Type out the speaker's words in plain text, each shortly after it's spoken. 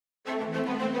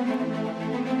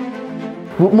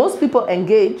Most people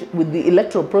engage with the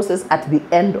electoral process at the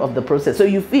end of the process. So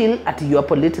you feel at your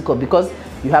political because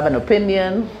you have an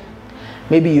opinion,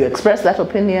 maybe you express that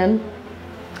opinion,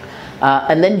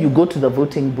 and then you go to the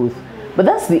voting booth. But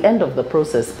that's the end of the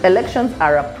process. Elections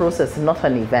are a process, not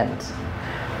an event.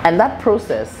 And that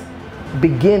process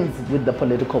begins with the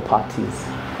political parties.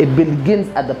 It begins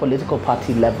at the political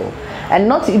party level, and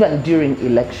not even during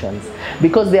elections,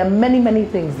 because there are many, many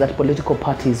things that political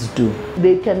parties do.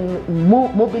 They can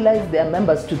mobilize their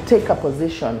members to take a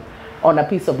position on a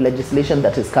piece of legislation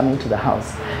that is coming to the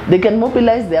House. They can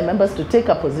mobilize their members to take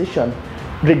a position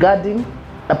regarding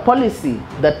a policy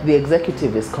that the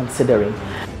executive is considering.